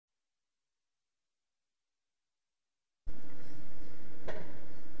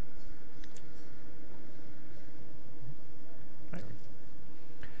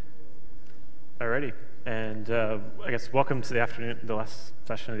Alrighty, and I guess welcome to the afternoon, the last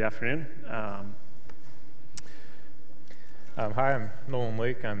session of the afternoon. Hi, I'm Nolan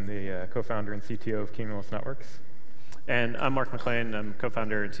Lake. I'm the co-founder and CTO of Cumulus Networks. And I'm Mark McLean. I'm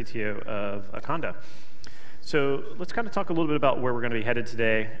co-founder and CTO of Aconda. So let's kind of talk a little bit about where we're going to be headed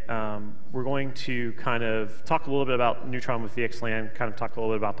today. We're going to kind of talk a little bit about Neutron with VXLAN, kind of talk a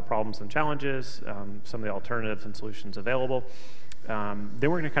little bit about the problems and challenges, some of the alternatives and solutions available. Then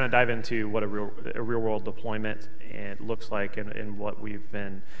we're going to kind of dive into what a real-world deployment looks like and what we've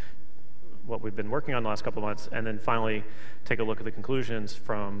been working on the last couple of months, and then finally take a look at the conclusions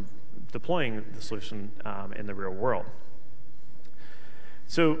from deploying the solution in the real world.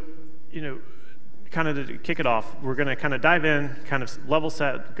 So, kind of to kick it off, we're going to kind of dive in, kind of level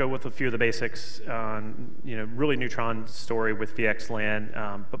set, go with a few of the basics on, really Neutron story with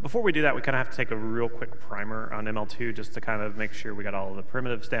VXLAN. But before we do that, we kind of have to take a real quick primer on ML2 just to kind of make sure we got all of the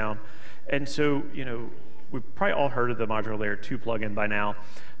primitives down. And so, we've probably all heard of the modular layer 2 plugin by now.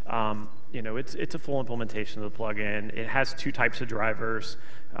 It's a full implementation of the plugin. It has two types of drivers.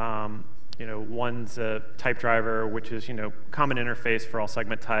 One's a type driver, which is, common interface for all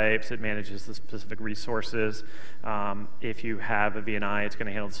segment types. It manages the specific resources. If you have a VNI, it's going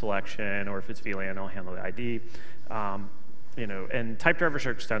to handle the selection, or if it's VLAN, it'll handle the ID. And type drivers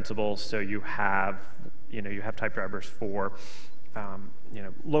are extensible, so you have type drivers for,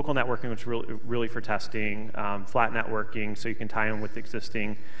 local networking, which is really for testing, flat networking, so you can tie in with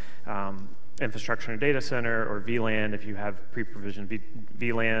existing infrastructure in a data center, or VLAN if you have pre-provisioned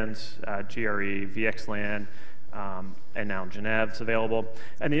VLANs, GRE, VXLAN, and now Genev's available.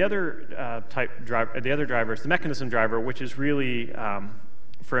 And the other driver is the mechanism driver, which is really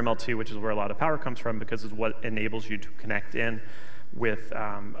for ML2, which is where a lot of power comes from, because it's what enables you to connect in with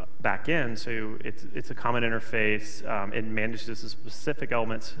back end. So it's a common interface. It manages the specific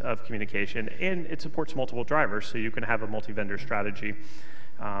elements of communication, and it supports multiple drivers, so you can have a multi-vendor strategy.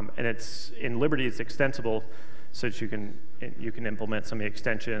 And in Liberty, it's extensible, so that you can implement some of the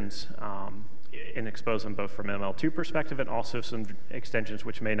extensions and expose them both from an ML2 perspective, and also some extensions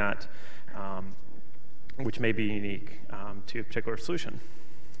which may not, which may be unique to a particular solution.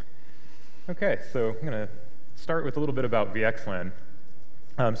 Okay, so I'm going to start with a little bit about VXLAN.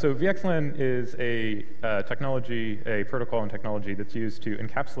 So VXLAN is a protocol and technology that's used to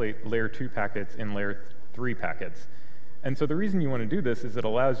encapsulate layer 2 packets in layer 3 packets. And so the reason you want to do this is it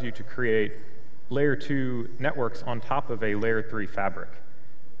allows you to create layer 2 networks on top of a layer 3 fabric.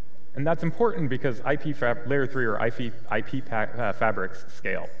 And that's important because layer 3 or IP fabrics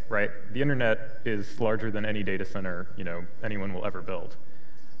scale, right? The internet is larger than any data center anyone will ever build.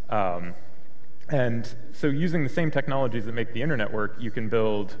 And so using the same technologies that make the internet work, you can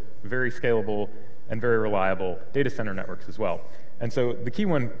build very scalable and very reliable data center networks as well. And so the key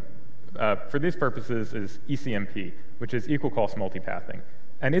one for these purposes is ECMP, which is equal cost multipathing.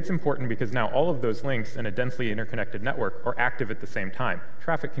 And it's important because now all of those links in a densely interconnected network are active at the same time.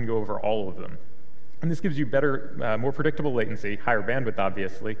 Traffic can go over all of them. And this gives you better, more predictable latency, higher bandwidth,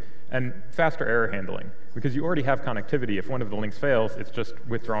 obviously, and faster error handling. Because you already have connectivity. If one of the links fails, it's just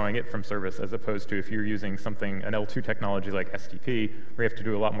withdrawing it from service, as opposed to if you're using an L2 technology like STP, where you have to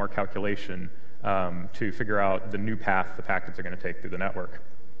do a lot more calculation to figure out the new path the packets are going to take through the network.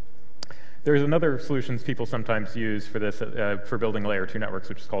 There's another solutions people sometimes use for this, for building layer 2 networks,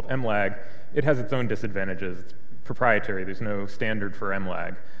 which is called MLAG. It has its own disadvantages. It's proprietary. There's no standard for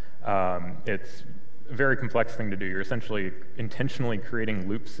MLAG. It's a very complex thing to do. You're essentially intentionally creating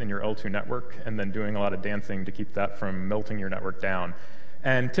loops in your L2 network and then doing a lot of dancing to keep that from melting your network down.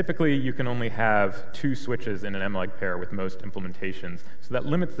 And typically, you can only have 2 switches in an MLAG pair with most implementations. So that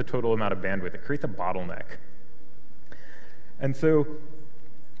limits the total amount of bandwidth. It creates a bottleneck. And so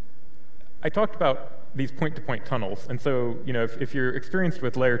I talked about these point-to-point tunnels, and so if you're experienced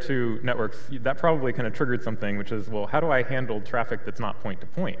with layer 2 networks, that probably kind of triggered something, which is, well, how do I handle traffic that's not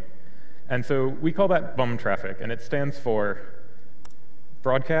point-to-point? And so we call that BUM traffic, and it stands for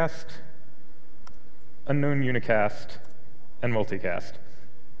broadcast, unknown unicast, and multicast.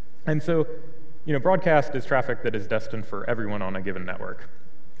 And so broadcast is traffic that is destined for everyone on a given network.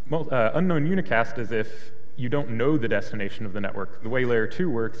 Unknown unicast is if you don't know the destination of the network. The way layer 2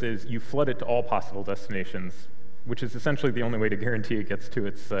 works is you flood it to all possible destinations, which is essentially the only way to guarantee it gets to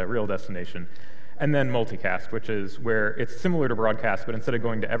its real destination. And then multicast, which is where it's similar to broadcast, but instead of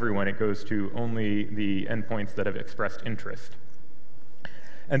going to everyone, it goes to only the endpoints that have expressed interest.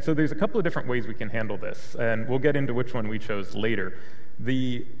 And so there's a couple of different ways we can handle this, and we'll get into which one we chose later.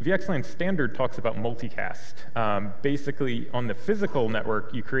 The VXLAN standard talks about multicast. Basically, on the physical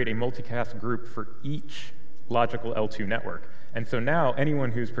network, you create a multicast group for each logical L2 network. And so now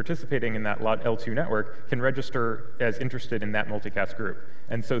anyone who's participating in that L2 network can register as interested in that multicast group.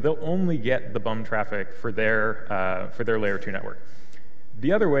 And so they'll only get the bum traffic for their layer 2 network.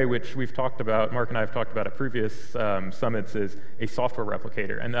 The other way, which we've talked about, Mark and I have talked about at previous summits, is a software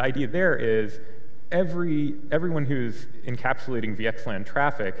replicator. And the idea there is everyone who's encapsulating VXLAN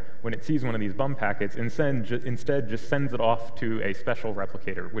traffic, when it sees one of these bum packets, instead just sends it off to a special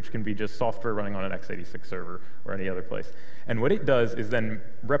replicator, which can be just software running on an x86 server or any other place. And what it does is then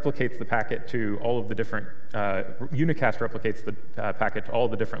replicates the packet to all of the different, unicast replicates the packet to all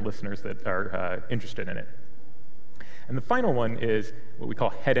the different listeners that are interested in it. And the final one is what we call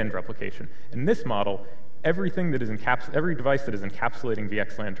head-end replication. In this model, every device that is encapsulating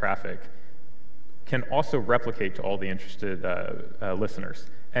VXLAN traffic can also replicate to all the interested listeners.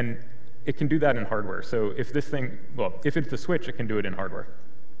 And it can do that in hardware. So if this thing, well, if it's a switch, it can do it in hardware.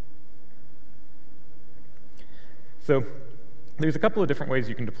 So there's a couple of different ways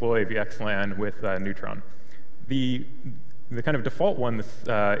you can deploy VXLAN with Neutron. The kind of default one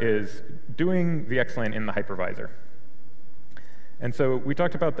is doing VXLAN in the hypervisor. And so we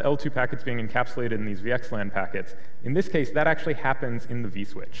talked about the L2 packets being encapsulated in these VXLAN packets. In this case, that actually happens in the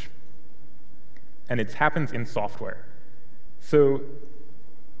vSwitch. And it happens in software. So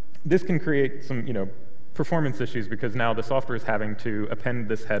this can create some performance issues because now the software is having to append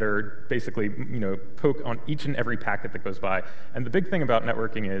this header, basically poke on each and every packet that goes by. And the big thing about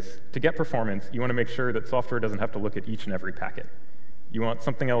networking is, to get performance, you want to make sure that software doesn't have to look at each and every packet. You want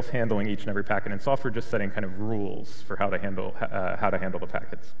something else handling each and every packet, and software just setting kind of rules for how to handle the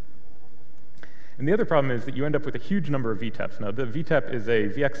packets. And the other problem is that you end up with a huge number of VTEPs. Now, the VTEP is a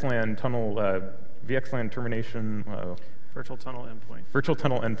VXLAN tunnel, VXLAN termination. Virtual tunnel endpoint. Virtual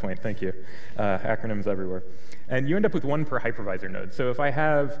tunnel endpoint, thank you. Acronyms everywhere. And you end up with one per hypervisor node. So if I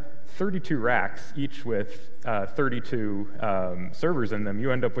have 32 racks, each with 32 servers in them,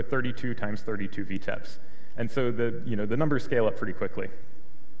 you end up with 32 times 32 VTEPs. And so the numbers scale up pretty quickly.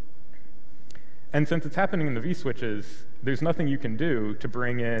 And since it's happening in the vSwitches, there's nothing you can do to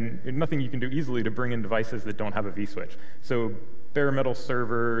bring in, nothing you can do easily to bring in devices that don't have a vSwitch. So bare metal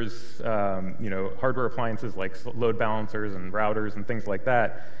servers, hardware appliances like load balancers and routers and things like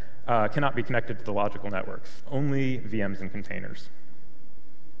that cannot be connected to the logical networks, only VMs and containers.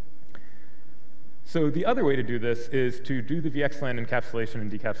 So the other way to do this is to do the VXLAN encapsulation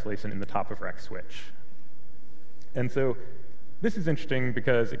and decapsulation in the top of rack switch. And so this is interesting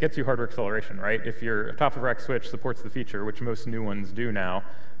because it gets you hardware acceleration, right? If your top-of-rack switch supports the feature, which most new ones do now,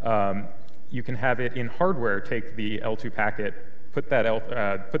 you can have it in hardware take the L2 packet, put that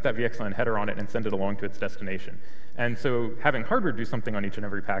VXLAN header on it, and send it along to its destination. And so having hardware do something on each and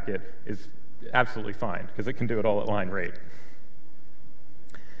every packet is absolutely fine, because it can do it all at line rate.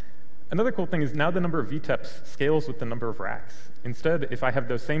 Another cool thing is now the number of VTEPs scales with the number of racks. Instead, if I have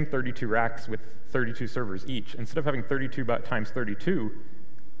those same 32 racks with 32 servers each, instead of having 32 times 32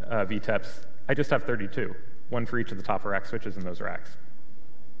 VTEPs, I just have 32, one for each of the top rack switches in those racks.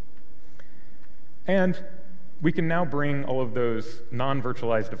 And we can now bring all of those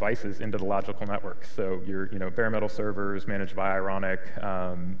non-virtualized devices into the logical network. So your bare metal servers managed by Ironic,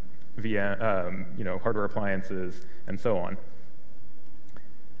 hardware appliances, and so on.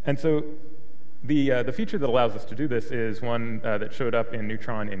 And so the feature that allows us to do this is one that showed up in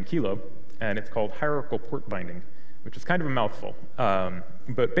Neutron in Kilo, and it's called Hierarchical Port Binding, which is kind of a mouthful.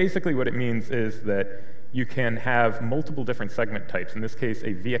 But basically what it means is that you can have multiple different segment types, in this case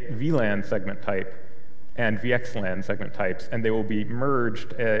a VLAN segment type and VXLAN segment types, and they will be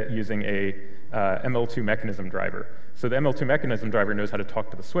merged using a ML2 mechanism driver. So the ML2 mechanism driver knows how to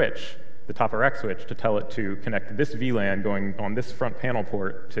talk to the switch, the top of rack switch, to tell it to connect this VLAN going on this front panel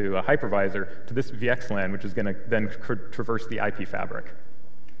port to a hypervisor to this VXLAN, which is going to then traverse the IP fabric.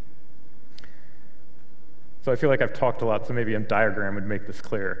 So I feel like I've talked a lot, so maybe a diagram would make this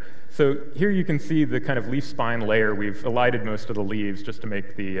clear. So here you can see the kind of leaf spine layer. We've elided most of the leaves just to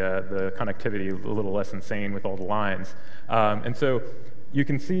make the connectivity a little less insane with all the lines. And so you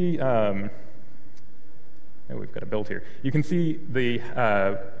can see, we've got a build here. You can see the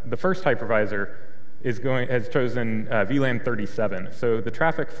first hypervisor has chosen VLAN 37. So the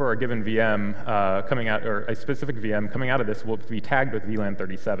traffic for a given VM coming out, or a specific VM coming out of this will be tagged with VLAN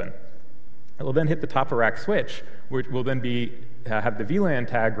 37. It will then hit the top of rack switch, which will then have the VLAN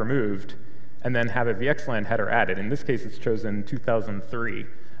tag removed, and then have a VXLAN header added. In this case, it's chosen 2003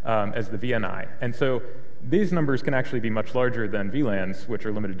 as the VNI. And so these numbers can actually be much larger than VLANs, which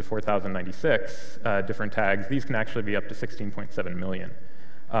are limited to 4,096 different tags. These can actually be up to 16.7 million.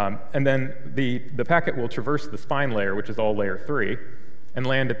 And then the packet will traverse the spine layer, which is all layer 3, and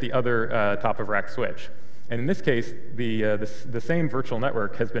land at the other top of rack switch. And in this case, the same virtual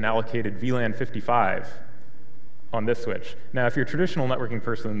network has been allocated VLAN 55 on this switch. Now, if you're a traditional networking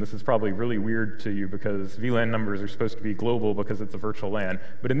person, this is probably really weird to you because VLAN numbers are supposed to be global because it's a virtual LAN.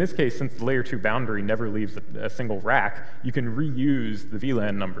 But in this case, since the layer 2 boundary never leaves a single rack, you can reuse the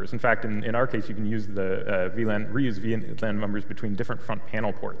VLAN numbers. In fact, in our case, you can use the reuse VLAN numbers between different front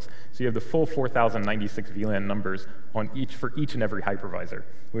panel ports. So you have the full 4,096 VLAN numbers for each and every hypervisor,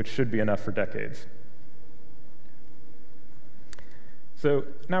 which should be enough for decades. So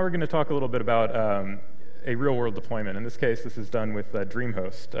now we're going to talk a little bit about a real-world deployment. In this case, this is done with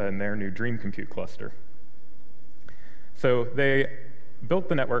DreamHost and their new Dream Compute cluster. So they built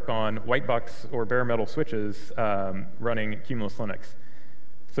the network on white box or bare metal switches running Cumulus Linux.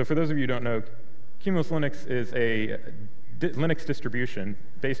 So for those of you who don't know, Cumulus Linux is a Linux distribution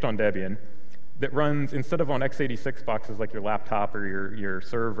based on Debian that runs, instead of on x86 boxes like your laptop or your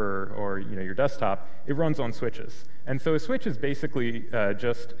server or your desktop, it runs on switches. And so a switch is basically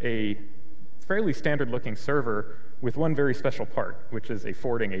just a fairly standard-looking server with one very special part, which is a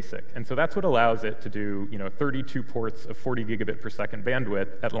forwarding ASIC. And so that's what allows it to do 32 ports of 40 gigabit per second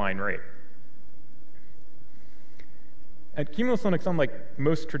bandwidth at line rate. And Cumulus Linux, unlike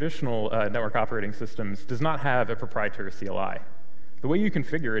most traditional network operating systems, does not have a proprietary CLI. The way you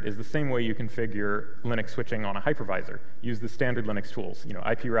configure it is the same way you configure Linux switching on a hypervisor. Use the standard Linux tools,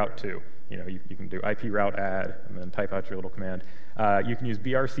 IP route 2. You can do IP route add and then type out your little command. You can use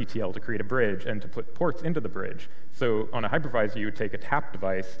brctl to create a bridge and to put ports into the bridge. So on a hypervisor, you would take a tap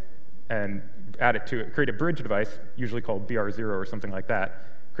device and add it to it, create a bridge device, usually called br0 or something like that.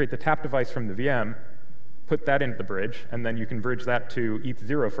 Create the tap device from the VM, put that into the bridge, and then you can bridge that to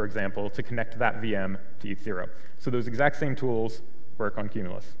ETH0, for example, to connect that VM to ETH0. So those exact same tools work on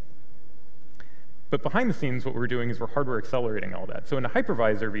Cumulus. But behind the scenes, what we're doing is we're hardware accelerating all that. So in a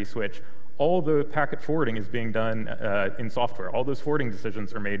hypervisor vSwitch, all the packet forwarding is being done in software. All those forwarding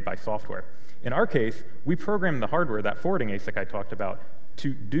decisions are made by software. In our case, we programmed the hardware, that forwarding ASIC I talked about,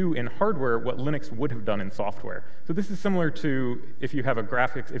 to do in hardware what Linux would have done in software. So this is similar to if you have a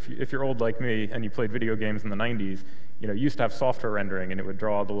graphics, if you're old like me and you played video games in the 90s, you used to have software rendering and it would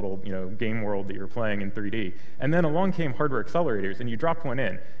draw the little game world that you were playing in 3D. And then along came hardware accelerators and you dropped one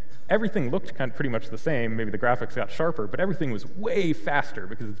in. Everything looked kind of pretty much the same, maybe the graphics got sharper, but everything was way faster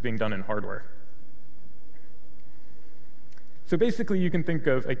because it's being done in hardware. So basically, you can think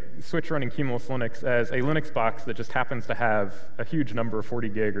of a switch running Cumulus Linux as a Linux box that just happens to have a huge number of 40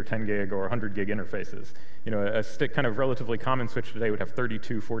 gig or 10 gig or 100 gig interfaces. A kind of relatively common switch today would have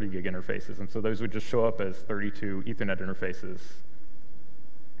 32 40 gig interfaces, and so those would just show up as 32 Ethernet interfaces.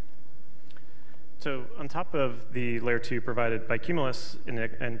 So on top of the layer 2 provided by Cumulus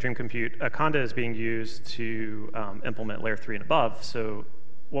and Dream Compute, Conda is being used to implement layer 3 and above. So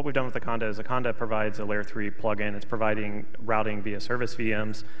what we've done with Conda is Conda provides a layer 3 plugin. It's providing routing via service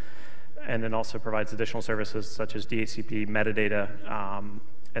VMs, and then also provides additional services such as DHCP metadata,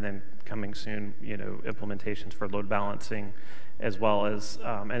 and then coming soon, implementations for load balancing, as well as,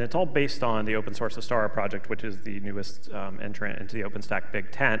 and it's all based on the open source Astara project, which is the newest entrant into the OpenStack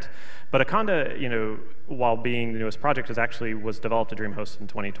big tent. But Conda, while being the newest project, was developed at DreamHost in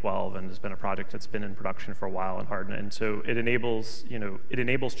 2012, and has been a project that's been in production for a while and hardened. And so it enables,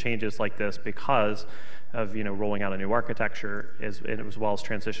 changes like this because of rolling out a new architecture, as well as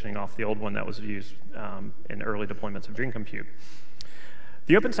transitioning off the old one that was used in early deployments of Dream Compute.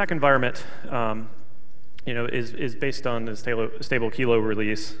 The OpenStack environment is based on the stable Kilo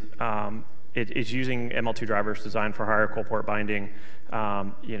release. It is using ML2 drivers designed for hierarchical port binding.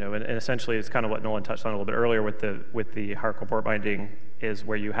 And essentially it's kind of what Nolan touched on a little bit earlier with the hierarchical port binding, is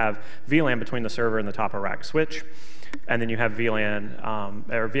where you have VLAN between the server and the top of rack switch, and then you have VLAN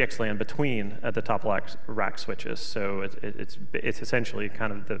or VXLAN between the top rack switches. So it's essentially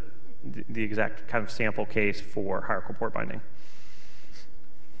kind of the exact kind of sample case for hierarchical port binding.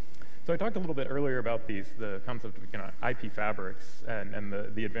 So I talked a little bit earlier about the concept of IP fabrics and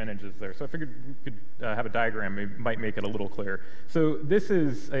the advantages there. So I figured we could have a diagram, it might make it a little clearer. So this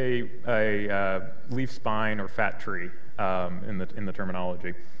is a leaf spine or fat tree in the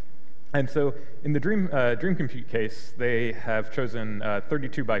terminology. And so in the Dream Compute case, they have chosen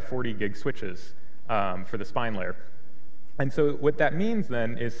 32 by 40 gig switches for the spine layer. And so what that means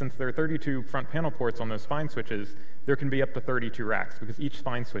then is, since there are 32 front panel ports on those spine switches, there can be up to 32 racks, because each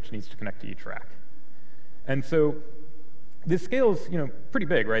spine switch needs to connect to each rack. And so this scale's pretty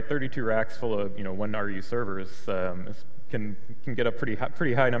big, right? 32 racks full of 1 RU servers can get a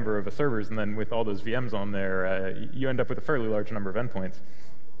pretty high number of servers, and then with all those VMs on there, you end up with a fairly large number of endpoints.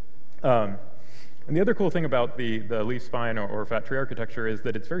 And the other cool thing about the leaf-spine or fat tree architecture is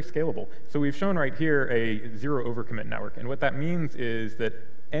that it's very scalable. So we've shown right here a zero overcommit network. And what that means is that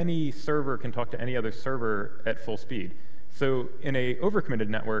any server can talk to any other server at full speed. So in a overcommitted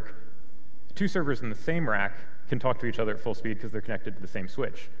network, two servers in the same rack can talk to each other at full speed because they're connected to the same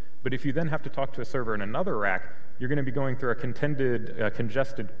switch. But if you then have to talk to a server in another rack, you're going to be going through a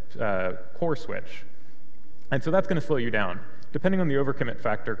congested core switch. And so that's going to slow you down. Depending on the overcommit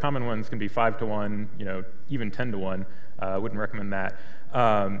factor, common ones can be 5 to 1, even 10 to 1. I wouldn't recommend that.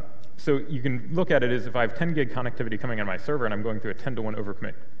 So you can look at it as if I have 10 gig connectivity coming on my server and I'm going through a 10 to 1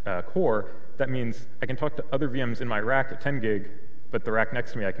 overcommit core, that means I can talk to other VMs in my rack at 10 gig, but the rack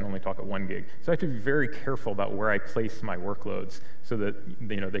next to me I can only talk at 1 gig. So I have to be very careful about where I place my workloads so that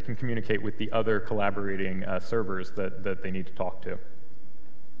they can communicate with the other collaborating servers that they need to talk to.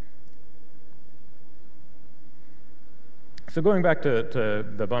 So going back to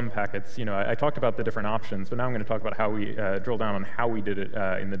the BUM packets, I talked about the different options, but now I'm going to talk about how we drill down on how we did it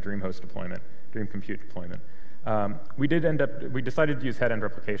in the DreamHost deployment, Dream Compute deployment. We decided to use head-end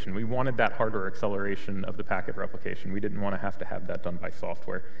replication. We wanted that hardware acceleration of the packet replication. We didn't want to have that done by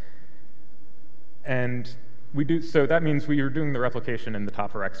software. And so that means we were doing the replication in the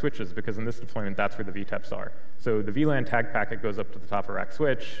top-of-rack switches, because in this deployment, that's where the VTEPs are. So the VLAN tag packet goes up to the top-of-rack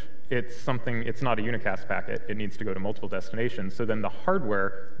switch. It's not a unicast packet. It needs to go to multiple destinations. So then the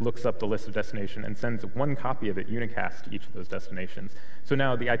hardware looks up the list of destinations and sends one copy of it unicast to each of those destinations. So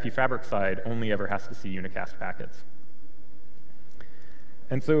now the IP fabric side only ever has to see unicast packets.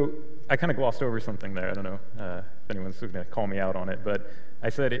 And so I kind of glossed over something there. I don't know if anyone's going to call me out on it, but I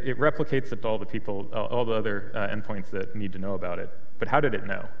said it replicates it to all the other endpoints that need to know about it. But how did it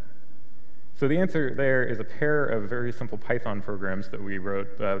know? So the answer there is a pair of very simple Python programs that we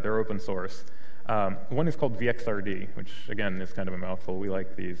wrote. They're open source. One is called VXRD, which, again, is kind of a mouthful. We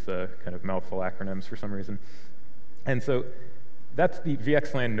like these kind of mouthful acronyms for some reason. And so that's the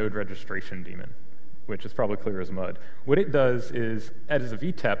VXLAN node registration daemon, which is probably clear as mud. What it does is, as a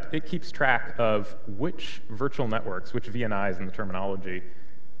VTEP, it keeps track of which virtual networks, which VNIs in the terminology,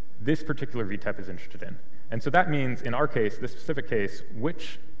 this particular VTEP is interested in. And so that means, in our case, this specific case,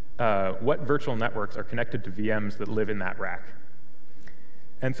 what virtual networks are connected to VMs that live in that rack.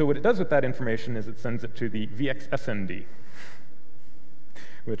 And so what it does with that information is it sends it to the VXSND,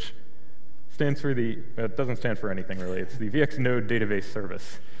 which stands for it doesn't stand for anything really. It's the VX Node Database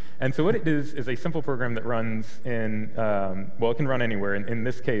Service. And so what it is a simple program that runs in, it can run anywhere. In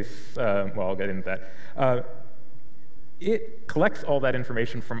this case, I'll get into that. It collects all that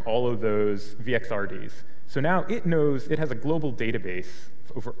information from all of those VXRDs. So now it knows it has a global database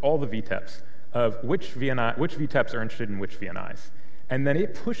over all the VTEPs of which VTEPs are interested in which VNIs. And then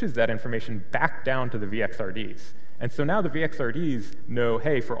it pushes that information back down to the VXRDs. And so now the VXRDs know,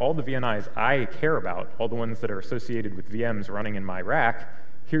 hey, for all the VNIs I care about, all the ones that are associated with VMs running in my rack,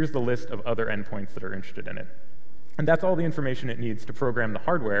 here's the list of other endpoints that are interested in it. And that's all the information it needs to program the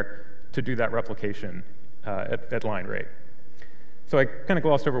hardware to do that replication at line rate. So I kind of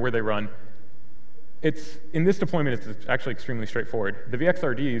glossed over where they run. In this deployment, it's actually extremely straightforward. The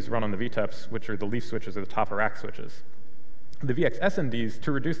VXRDs run on the VTEPs, which are the leaf switches or the top-of-rack switches. The VXSNDs,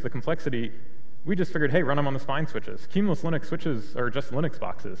 to reduce the complexity, we just figured, hey, run them on the spine switches. Cumulus Linux switches are just Linux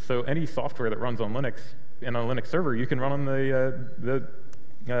boxes. So any software that runs on Linux in a Linux server, you can run on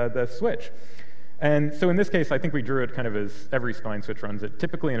the switch. And so in this case, I think we drew it kind of as every spine switch runs it.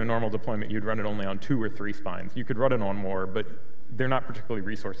 Typically, in a normal deployment, you'd run it only on 2 or 3 spines. You could run it on more, but they're not particularly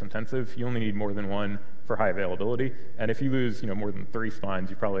resource intensive. You only need more than one for high availability. And if you lose more than 3 spines,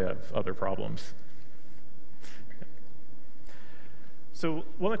 you probably have other problems. So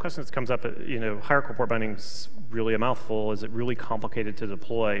one of the questions that comes up, hierarchical port binding is really a mouthful. Is it really complicated to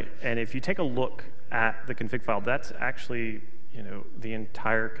deploy? And if you take a look at the config file, that's actually the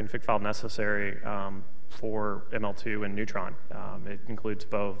entire config file necessary for ML2 and Neutron. It includes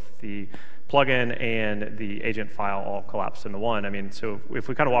both the plugin and the agent file all collapsed into one. So if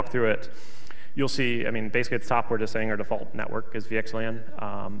we kind of walk through it, you'll see, basically at the top, we're just saying our default network is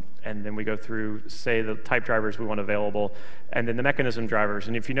VXLAN. And then we go through, say, the type drivers we want available, and then the mechanism drivers.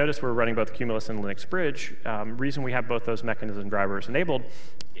 And if you notice, we're running both Cumulus and Linux Bridge. Reason we have both those mechanism drivers enabled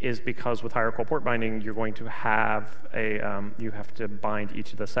is because with hierarchical port binding, you're going to have you have to bind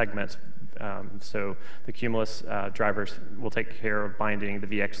each of the segments. So the Cumulus drivers will take care of binding the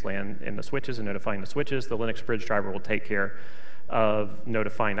VXLAN in the switches and notifying the switches. The Linux Bridge driver will take care of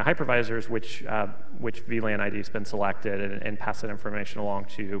notifying the hypervisors which VLAN ID has been selected and pass that information along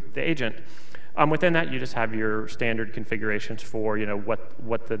to the agent. Within that, you just have your standard configurations for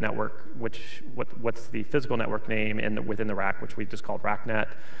what the network, what's the physical network name within the rack, which we just called RackNet,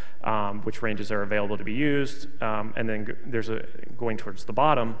 which ranges are available to be used, and then going towards the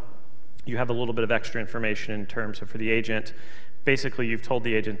bottom, you have a little bit of extra information in terms of for the agent. Basically, you've told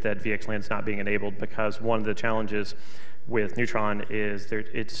the agent that VXLAN is not being enabled because one of the challenges with Neutron is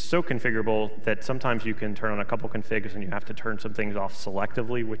it's so configurable that sometimes you can turn on a couple configs and you have to turn some things off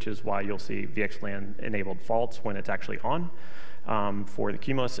selectively, which is why you'll see VXLAN enabled false when it's actually on for the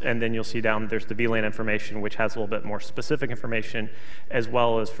Cumulus. And then you'll see down there's the VLAN information, which has a little bit more specific information, as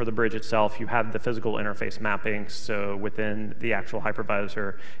well as for the bridge itself, you have the physical interface mapping. So within the actual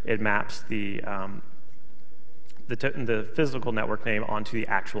hypervisor, it maps the physical network name onto the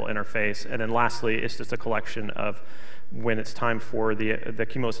actual interface. And then lastly, it's just a collection of when it's time for the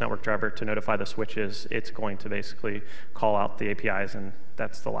Cumulus network driver to notify the switches, it's going to basically call out the APIs, and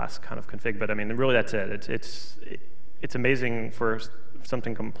that's the last kind of config. But I mean, really that's it. It's amazing for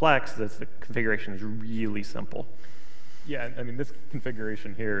something complex that the configuration is really simple. Yeah, I mean, this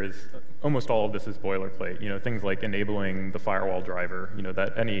configuration here is, almost all of this is boilerplate. Things like enabling the firewall driver,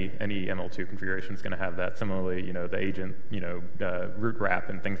 that any ML2 configuration is going to have that. Similarly, the agent, root wrap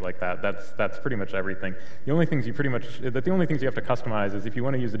and things like that. That's pretty much everything. The only things you have to customize is if you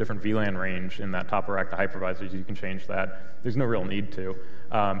want to use a different VLAN range in that top rack, the hypervisors, you can change that. There's no real need to.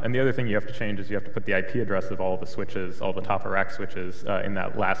 And the other thing you have to change is you have to put the IP address of all the switches, all the top of rack switches in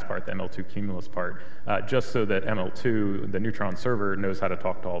that last part, the ML2 Cumulus part, just so that ML2, the Neutron server, knows how to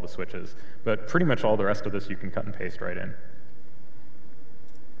talk to all the switches. But pretty much all the rest of this you can cut and paste right in.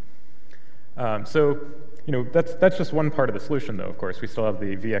 That's just one part of the solution, though, of course. We still have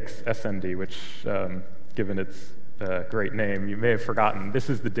the VXSND, which, given its great name, you may have forgotten, this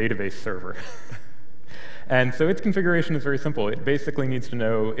is the database server. And so its configuration is very simple. It basically needs to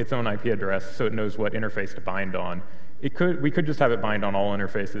know its own IP address so it knows what interface to bind on. We could just have it bind on all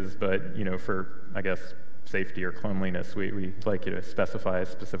interfaces, but for, I guess, safety or cleanliness, we like you to specify a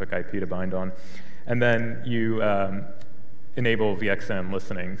specific IP to bind on. And then you enable VXM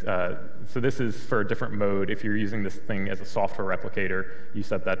listening. So this is for a different mode. If you're using this thing as a software replicator, you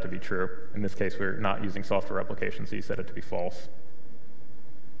set that to be true. In this case, we're not using software replication, so you set it to be false.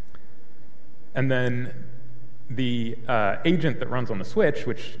 And then the agent that runs on the switch,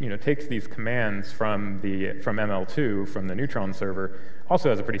 which takes these commands from ML2, from the Neutron server, also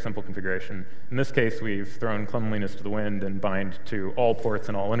has a pretty simple configuration. In this case, we've thrown cleanliness to the wind and bind to all ports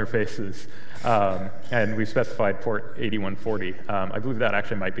and all interfaces, and we've specified port 8140. I believe that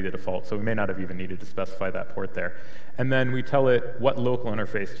actually might be the default, so we may not have even needed to specify that port there. And then we tell it what local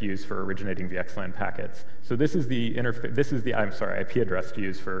interface to use for originating VXLAN packets. So this is the IP address to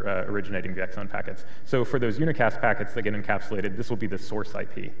use for originating VXLAN packets. So for those unicast packets that get encapsulated, this will be the source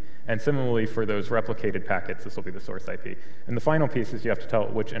IP. And similarly, for those replicated packets, this will be the source IP. And the final piece is you have to tell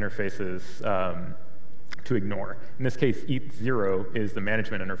it which interfaces to ignore. In this case, EAT0 is the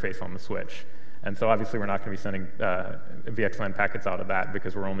management interface on the switch. And so obviously, we're not going to be sending VXLAN packets out of that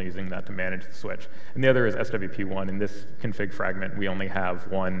because we're only using that to manage the switch. And the other is SWP1. In this config fragment, we only have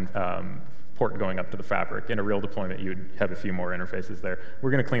one port going up to the fabric. In a real deployment, you'd have a few more interfaces there.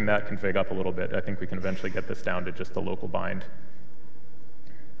 We're going to clean that config up a little bit. I think we can eventually get this down to just the local bind.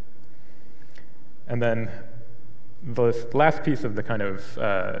 And then the last piece of the kind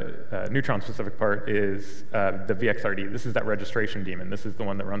of Neutron-specific part is the VXRD. This is that registration daemon. This is the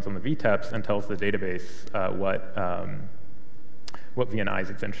one that runs on the VTEPs and tells the database what VNIs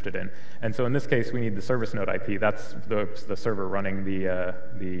it's interested in. And so in this case, we need the service node IP. That's the server running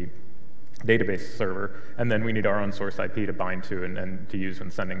the database server. And then we need our own source IP to bind to and to use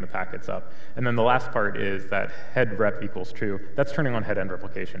when sending the packets up. And then the last part is that head rep equals true. That's turning on head-end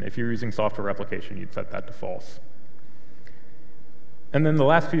replication. If you're using software replication, you'd set that to false. And then the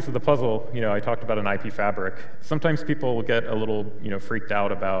last piece of the puzzle, I talked about an IP fabric. Sometimes people get a little, freaked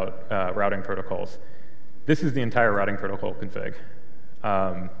out about routing protocols. This is the entire routing protocol config.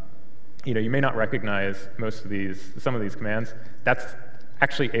 You may not recognize some of these commands. That's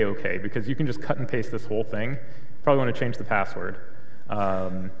actually A-OK, because you can just cut and paste this whole thing. Probably want to change the password.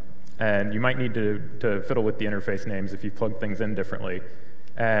 And you might need to fiddle with the interface names if you plug things in differently.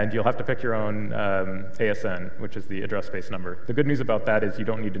 And you'll have to pick your own ASN, which is the address space number. The good news about that is you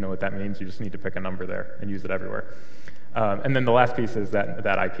don't need to know what that means. You just need to pick a number there and use it everywhere. And then the last piece is that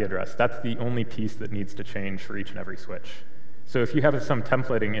IP address. That's the only piece that needs to change for each and every switch. So if you have some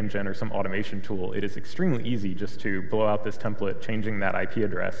templating engine or some automation tool, it is extremely easy just to blow out this template, changing that IP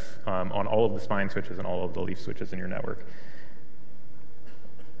address on all of the spine switches and all of the leaf switches in your network.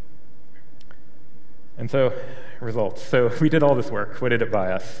 And so, results. So we did all this work. What did it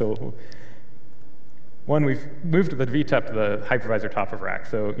buy us? So One, we've moved the VTEP to the hypervisor top of rack.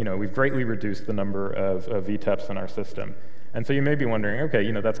 So we've greatly reduced the number of VTEPs in our system. And so you may be wondering,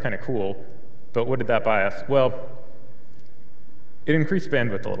 OK, that's kind of cool. But what did that buy us? Well, it increased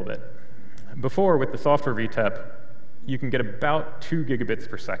bandwidth a little bit. Before, with the software VTEP, you can get about 2 gigabits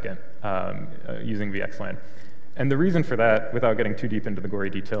per second using VXLAN. And the reason for that, without getting too deep into the gory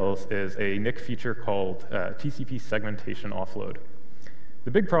details, is a NIC feature called TCP segmentation offload.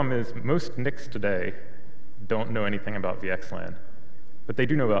 The big problem is most NICs today don't know anything about VXLAN, but they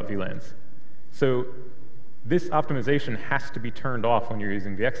do know about VLANs. So this optimization has to be turned off when you're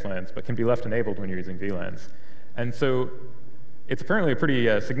using VXLANs, but can be left enabled when you're using VLANs. And so it's apparently a pretty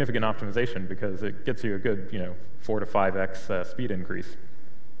significant optimization because it gets you a good 4 to 5x speed increase.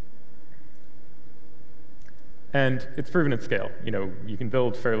 And it's proven at scale. You can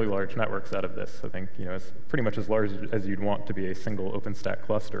build fairly large networks out of this. I think it's pretty much as large as you'd want to be a single OpenStack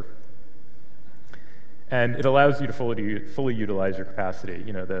cluster. And it allows you to fully utilize your capacity.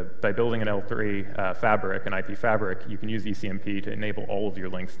 By building an L3 fabric, an IP fabric, you can use ECMP to enable all of your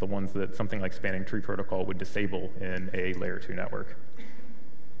links, the ones that something like spanning tree protocol would disable in a layer 2 network.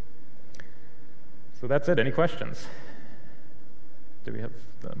 So that's it. Any questions? Do we have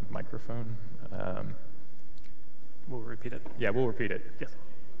the microphone? We'll repeat it. Yeah, we'll repeat it. Yes.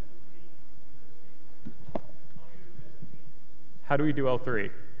 How do we do L3?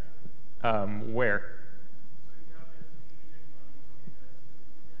 Where?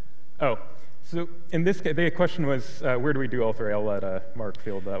 Oh, so in this case, the question was, where do we do L3? I'll let Mark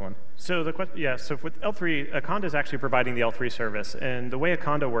field that one. So so with L3, Aconda is actually providing the L3 service, and the way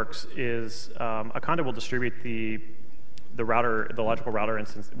Aconda works is Aconda will distribute the logical router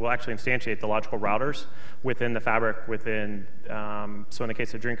instance, will actually instantiate the logical routers within the fabric so in the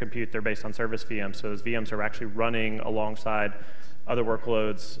case of Dream Compute, they're based on service VMs. So those VMs are actually running alongside other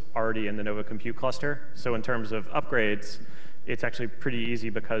workloads already in the Nova Compute cluster. So in terms of upgrades, it's actually pretty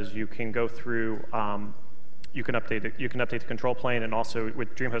easy because you can go through, you can update the control plane, and also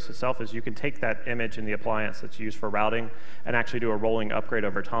with DreamHost itself is you can take that image in the appliance that's used for routing and actually do a rolling upgrade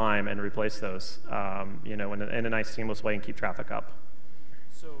over time and replace those, in a nice seamless way and keep traffic up.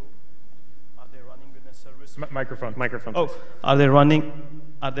 So, are they running with a service? Microphone. Microphone. Oh, are they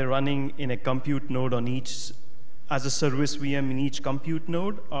running in a compute node on each, as a service VM in each compute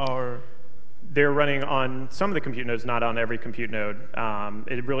node, or? They're running on some of the compute nodes, not on every compute node.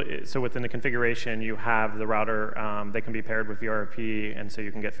 So within the configuration, you have the router. They can be paired with VRP, and so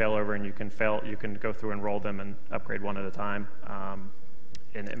you can get failover, and you can go through and roll them and upgrade one at a time.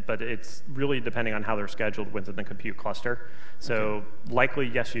 But it's really depending on how they're scheduled within the compute cluster. So likely,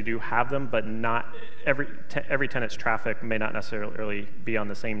 yes, you do have them, but not every tenant's traffic may not necessarily be on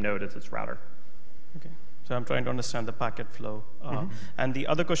the same node as its router. Okay. So I'm trying to understand the packet flow. And the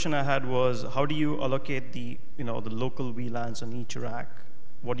other question I had was, how do you allocate the local VLANs on each rack?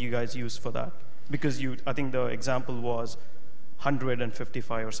 What do you guys use for that? Because I think the example was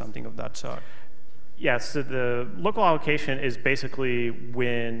 155 or something of that sort. Yeah, so the local allocation is basically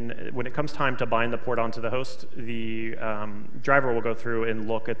when it comes time to bind the port onto the host, the driver will go through and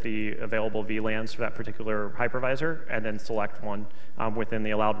look at the available VLANs for that particular hypervisor and then select one within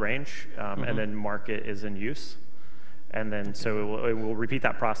the allowed range and then mark it as in use. And then so it will repeat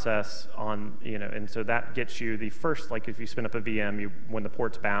that process on, and so that gets you the first, like if you spin up a VM, when the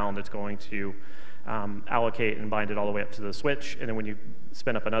port's bound, it's going to allocate and bind it all the way up to the switch, and then when you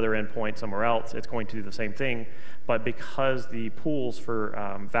spin up another endpoint somewhere else, it's going to do the same thing. But because the pools for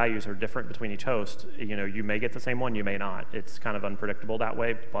values are different between each host, you may get the same one, you may not. It's kind of unpredictable that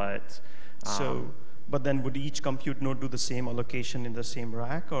way, but but then would each compute node do the same allocation in the same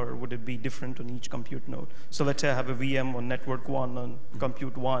rack, or would it be different on each compute node? So let's say I have a VM on network 1 on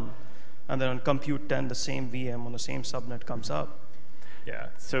compute 1, and then on compute 10, the same VM on the same subnet comes up. Yeah.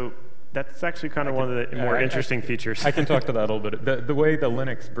 So that's actually kind of one of the more interesting features. I can talk to that a little bit. The way the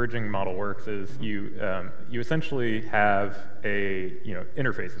Linux bridging model works is you essentially have a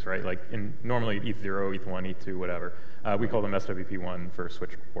interfaces, right? Like normally ETH0, ETH1, ETH2, whatever. We call them SWP1 for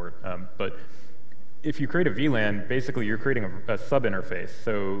switch port. But if you create a VLAN, basically you're creating a sub interface.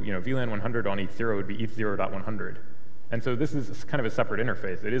 So VLAN 100 on ETH0 would be ETH0.100. And so this is kind of a separate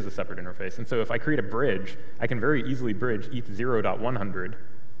interface. It is a separate interface. And so if I create a bridge, I can very easily bridge ETH0.100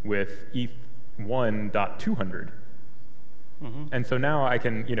 with ETH1.200. And so now I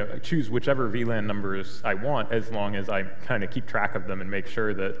can choose whichever VLAN numbers I want, as long as I kind of keep track of them and make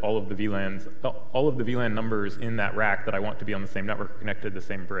sure that all of the VLAN numbers in that rack that I want to be on the same network are connected to the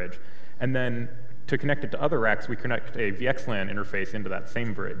same bridge. And then to connect it to other racks, we connect a VXLAN interface into that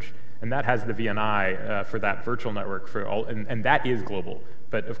same bridge. And that has the VNI for that virtual network for all, and that is global.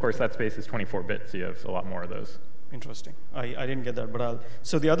 But of course, that space is 24 bits, so you have a lot more of those. Interesting. I didn't get that, but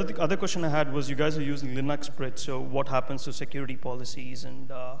so the other question I had was, you guys are using Linux Bridge, so what happens to security policies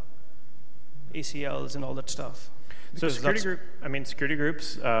and ACLs and all that stuff? So security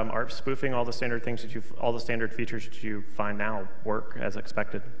groups are spoofing all the standard things that all the standard features that you find now work as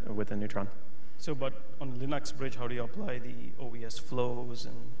expected within Neutron. So, but on Linux Bridge, how do you apply the OVS flows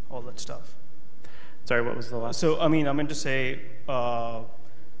and all that stuff? Sorry, what was the last? So, I meant to say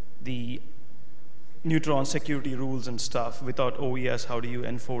the Neutron security rules and stuff. Without OVS, how do you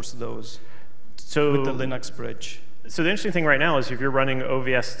enforce those with the Linux Bridge? So the interesting thing right now is if you're running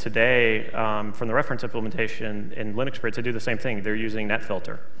OVS today from the reference implementation in Linux Bridge, they do the same thing. They're using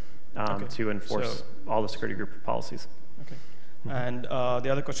NetFilter to enforce all the security group policies. Okay. And the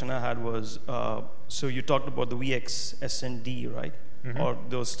other question I had was, so you talked about the VXSND, right? Or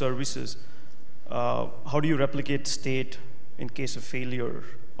those services. How do you replicate state in case of failure?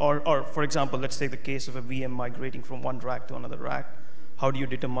 Or for example, let's take the case of a VM migrating from one rack to another rack. How do you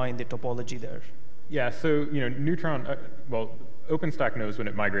determine the topology there? Yeah, so Neutron, OpenStack knows when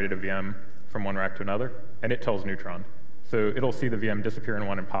it migrated a VM from one rack to another, and it tells Neutron. So it'll see the VM disappear in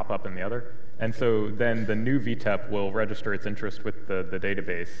one and pop up in the other. And so then the new VTEP will register its interest with the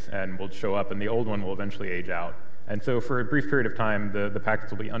database and will show up, and the old one will eventually age out. And so for a brief period of time, the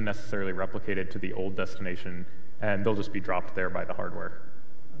packets will be unnecessarily replicated to the old destination, and they'll just be dropped there by the hardware.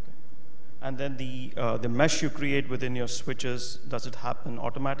 Okay. And then the mesh you create within your switches, does it happen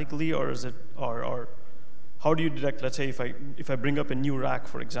automatically, or is it, or how do you detect? Let's say if I bring up a new rack,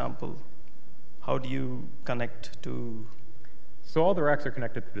 for example, how do you connect to? So all the racks are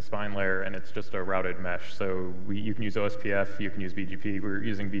connected to the spine layer, and it's just a routed mesh. So you can use OSPF, you can use BGP. We're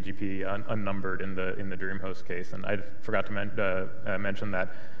using BGP unnumbered in the DreamHost case, and I forgot to mention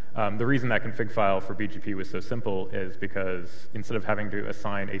that the reason that config file for BGP was so simple is because instead of having to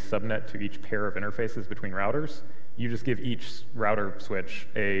assign a subnet to each pair of interfaces between routers, you just give each router switch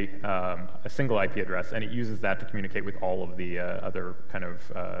a single IP address, and it uses that to communicate with all of the other kind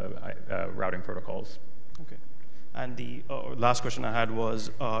of routing protocols. Okay. And the last question I had was,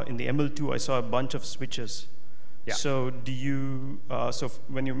 in the ML2, I saw a bunch of switches. Yeah. So do you,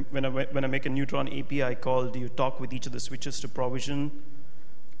 when I make a Neutron API call, do you talk with each of the switches to provision?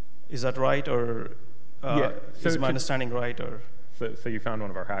 Is that right, or yeah. Is my understanding right, or? So you found one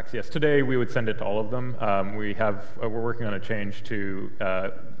of our hacks. Yes, today we would send it to all of them. We're working on a change to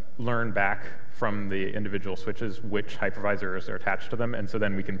learn back from the individual switches which hypervisors are attached to them, and so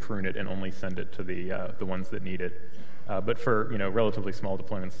then we can prune it and only send it to the ones that need it. But for relatively small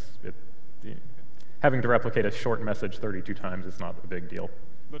deployments, having to replicate a short message 32 times is not a big deal.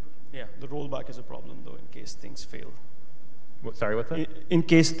 But yeah, the rollback is a problem though in case things fail. Sorry, what's that? In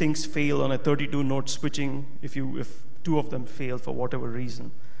case things fail on a 32-node switching, if two of them fail for whatever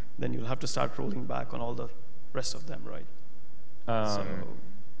reason, then you'll have to start rolling back on all the rest of them, right? So,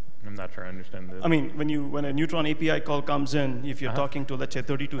 I'm not sure I understand this. I mean, when a Neutron API call comes in, if you're talking to, let's say,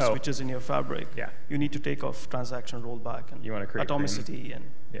 32 switches in your fabric, you need to take off transaction rollback and you want to create atomicity and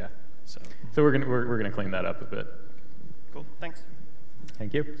so we're gonna clean that up a bit. Cool. Thanks.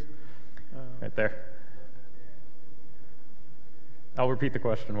 Thank you. Right there. I'll repeat the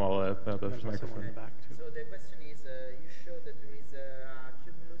question while the microphone. So the question is, you showed that there is a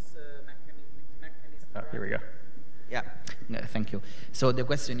cumulus mechanism. Here we go. Yeah, no, thank you. So the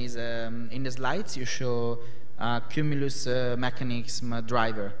question is, in the slides you show a cumulus mechanism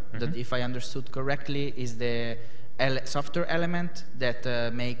driver that, if I understood correctly, is the software element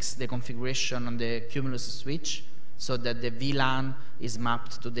that makes the configuration on the cumulus switch so that the VLAN is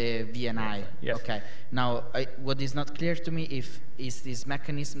mapped to the VNI. Yes. Okay. Now, what is not clear to me is this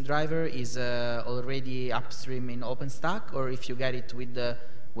mechanism driver is already upstream in OpenStack, or if you get it with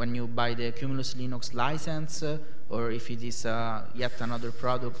when you buy the Cumulus Linux license, or if it is yet another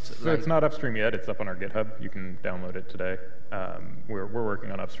product. So it's not upstream yet. It's up on our GitHub. You can download it today. We're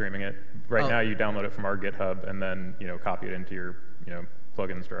working on upstreaming it. Right now, you download it from our GitHub and then copy it into your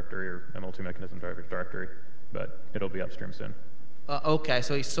plugins directory or ML2 mechanism drivers directory. But it'll be upstream soon. Okay,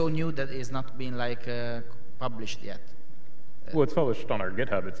 so it's so new that it's not been published yet. Well, it's published on our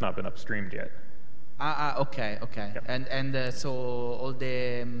GitHub. It's not been upstreamed yet. Okay. Yep. And so all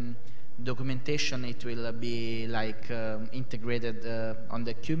the documentation, it will be integrated on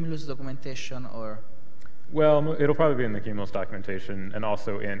the Cumulus documentation, or? Well, it'll probably be in the Cumulus documentation, and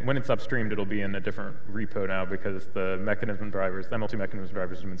also when it's upstreamed, it'll be in a different repo now because the mechanism drivers, the ML2 mechanism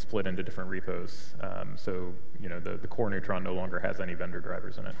drivers, have been split into different repos. So the core Neutron no longer has any vendor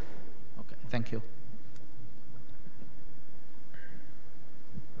drivers in it. Okay, Thank you.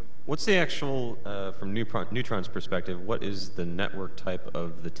 What's the actual, from Neutron's perspective, what is the network type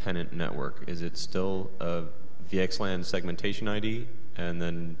of the tenant network? Is it still a VXLAN segmentation ID, and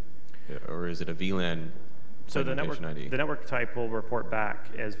then, or is it a VLAN segmentation ID? The network type will report back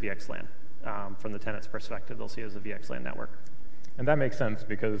as VXLAN. From the tenant's perspective, they'll see it as a VXLAN network. And that makes sense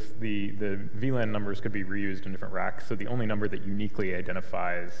because the VLAN numbers could be reused in different racks. So the only number that uniquely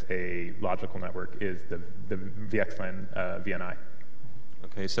identifies a logical network is the VXLAN VNI.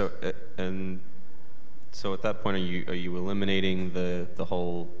 Okay, so so at that point, are you eliminating the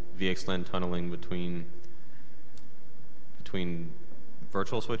whole VXLAN tunneling between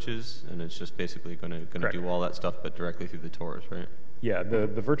virtual switches, and it's just basically going to do all that stuff, but directly through the TORs, right? Yeah, the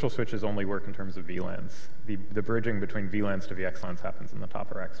virtual switches only work in terms of VLANs. The bridging between VLANs to VXLANs happens in the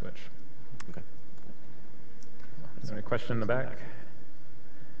top of rack switch. Okay. Is there any question in the back?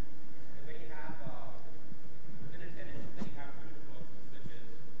 When you have within a tenant, then you have two logical switches.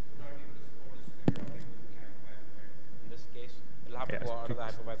 You're not able to support a secure routing with the hypervisor. In this case, it'll have to go out of the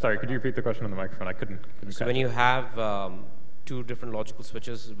hypervisor. Sorry, could you repeat the question on the microphone? I couldn't So when you have two different logical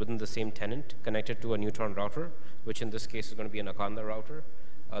switches within the same tenant connected to a Neutron router, which in this case is going to be an Akanda router,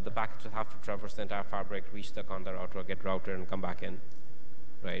 the packets will have to traverse the entire fabric, reach the Akanda router, get routed, and come back in,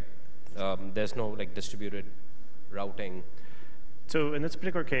 right? There's no like distributed routing. So in this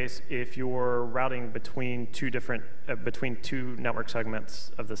particular case, if you're routing between two network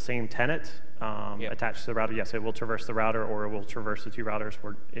segments of the same tenant attached to the router, yes, it will traverse the router, or it will traverse the two routers.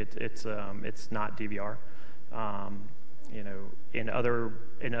 Where it's not DVR. You know, in other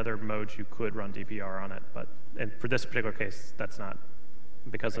modes you could run DVR on it, but for this particular case, that's not,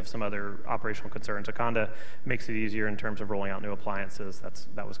 because of some other operational concerns. Akanda makes it easier in terms of rolling out new appliances.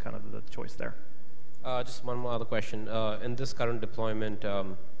 That was kind of the choice there. Just one more other question. In this current deployment,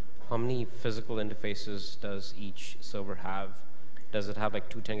 how many physical interfaces does each server have? Does it have like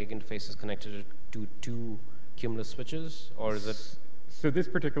 2 10 gig interfaces connected to 2 Cumulus switches, or is it? So this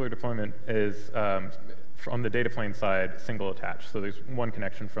particular deployment is, on the data plane side, single attached. So there's one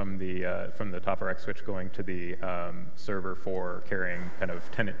connection from the top of rack switch going to the server for carrying kind of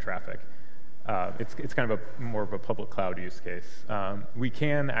tenant traffic. It's kind of more of a public cloud use case. We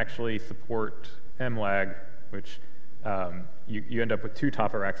can actually support MLAG, which you end up with 2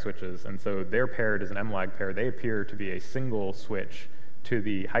 top of rack switches, and so they're paired as an MLAG pair. They appear to be a single switch to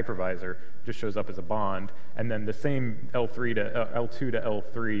the hypervisor, just shows up as a bond, and then the same L2 to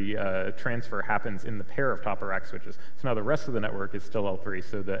L3 transfer happens in the pair of top of rack switches. So now the rest of the network is still L3,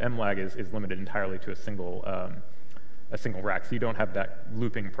 so the MLAG is limited entirely to a single rack. So you don't have that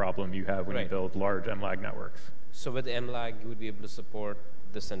looping problem you have when you build large MLAG networks. So with MLAG, you would be able to support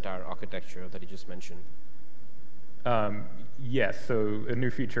this entire architecture that you just mentioned? Yes, so a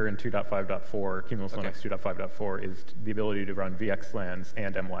new feature in 2.5.4, Cumulus Linux 2.5.4, is the ability to run VXLANs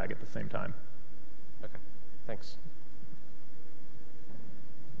and MLAG at the same time. Okay, thanks.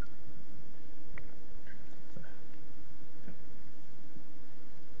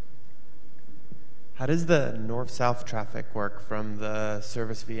 How does the north-south traffic work from the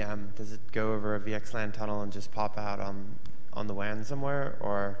service VM? Does it go over a VXLAN tunnel and just pop out on the WAN somewhere,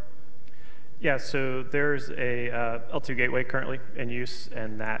 or? Yeah, so there's a L2 gateway currently in use,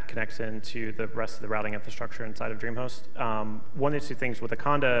 and that connects into the rest of the routing infrastructure inside of DreamHost. One of the things with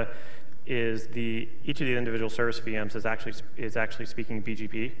Akanda is each of the individual service VMs is actually speaking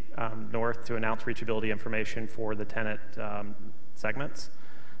BGP north to announce reachability information for the tenant segments.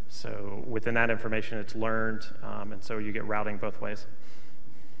 So within that information, it's learned, and so you get routing both ways.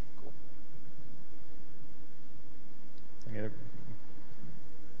 Cool.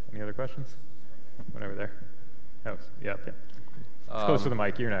 Any other questions? One over there. Oh, yeah. It's close to the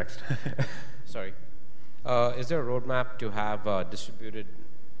mic. You're next. Sorry. Is there a roadmap to have distributed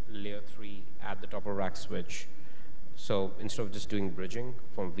layer 3 at the top of rack switch? So instead of just doing bridging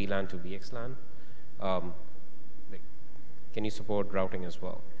from VLAN to VXLAN, can you support routing as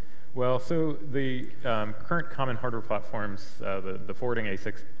well? Well, so the current common hardware platforms, the forwarding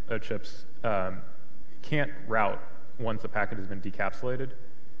ASIC chips, can't route once a packet has been decapsulated.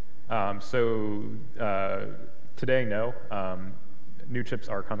 Today, no. New chips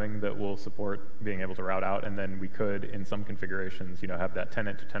are coming that will support being able to route out, and then we could, in some configurations, have that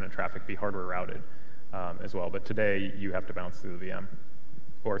tenant-to-tenant traffic be hardware routed as well. But today, you have to bounce through the VM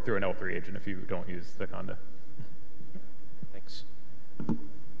or through an L3 agent if you don't use the Conda. Thanks.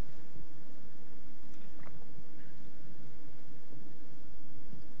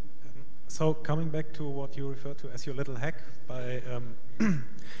 So coming back to what you refer to as your little hack by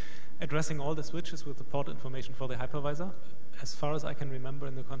addressing all the switches with the port information for the hypervisor. As far as I can remember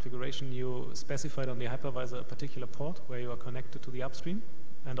in the configuration, you specified on the hypervisor a particular port where you are connected to the upstream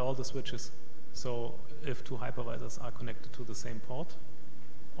and all the switches. So if two hypervisors are connected to the same port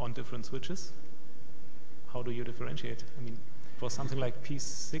on different switches, how do you differentiate? I mean, for something like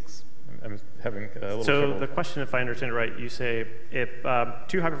P6, I'm having a little So trouble. the question, if I understand it right, you say if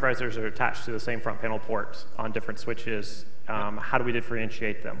two hypervisors are attached to the same front panel port on different switches, how do we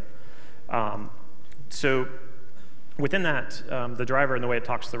differentiate them? So within that, the driver and the way it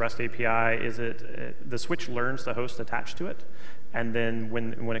talks to the REST API is the switch learns the host attached to it, and then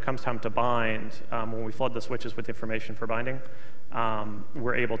when it comes time to bind, when we flood the switches with information for binding,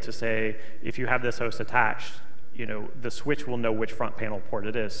 we're able to say if you have this host attached, the switch will know which front panel port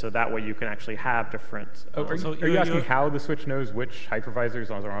it is, so that way you can actually have different. Are you asking how the switch knows which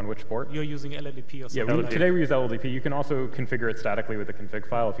hypervisors are on which port? you're using LLDP or something. Yeah, like that. today we use LLDP. You can also configure it statically with the config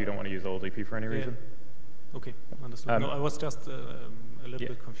file if you don't want to use LLDP for any reason. Okay, understood. No, I was just a little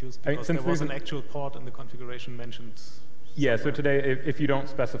bit confused because there was an actual port in the configuration mentioned. Yeah, so today, if you don't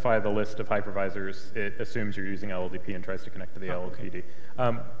specify the list of hypervisors, it assumes you're using LLDP and tries to connect to the LLDPD.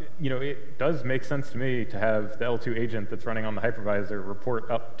 It does make sense to me to have the L2 agent that's running on the hypervisor report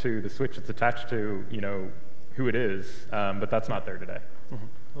up to the switch it's attached to, who it is, but that's not there today.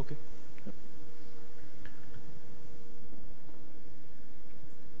 Mm-hmm. Okay.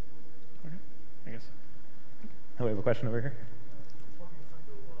 Okay, I guess. Oh, we have a question over here.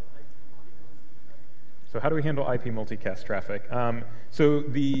 So how do we handle IP multicast traffic? So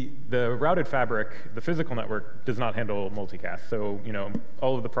the routed fabric, the physical network, does not handle multicast. So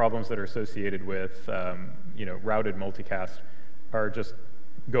all of the problems that are associated with routed multicast are just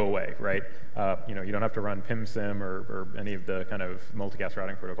go away, right? You don't have to run PIMSIM or any of the kind of multicast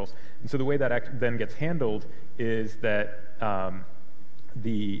routing protocols. And so the way that then gets handled is that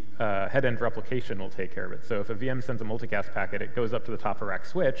the head-end replication will take care of it. So if a VM sends a multicast packet, it goes up to the top of rack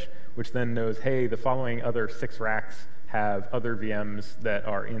switch, which then knows, hey, the following other 6 racks have other VMs that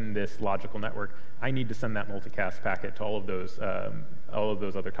are in this logical network. I need to send that multicast packet to all of those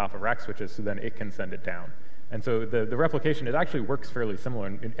other top of rack switches, so then it can send it down. And so the replication, it actually works fairly similar,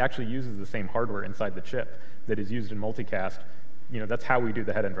 and it actually uses the same hardware inside the chip that is used in multicast. That's how we do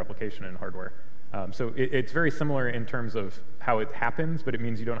the head-end replication in hardware. So it's very similar in terms of how it happens, but it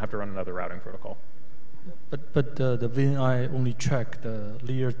means you don't have to run another routing protocol. But the VNI only track the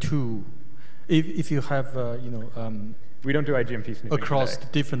layer 2. If you have we don't do IGMP snooping across today.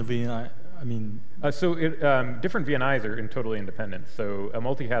 different VNI. I mean. Different VNIs are totally independent. So a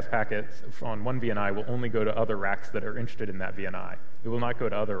multicast packet on one VNI will only go to other racks that are interested in that VNI. It will not go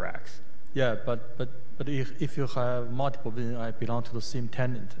to other racks. Yeah, but if you have multiple VNI belong to the same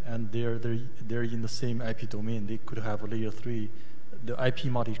tenant and they're in the same IP domain, they could have a layer 3, the IP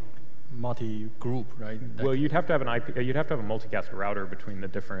multi group, right? Well, you'd have to have you'd have to have a multicast router between the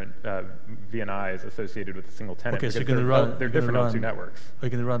different VNIs associated with a single tenant. Okay, so they're different L2 networks. Are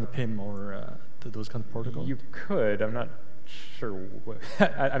you going to run the PIM or those kind of protocols? You could. I'm not sure.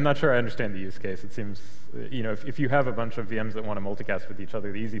 I'm not sure I understand the use case. It seems, if you have a bunch of VMs that want to multicast with each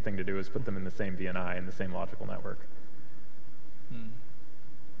other, the easy thing to do is put them in the same VNI in the same logical network.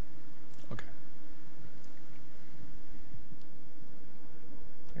 Okay.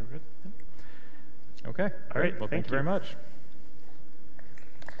 You're good. Okay. All right. Well, thank you very much.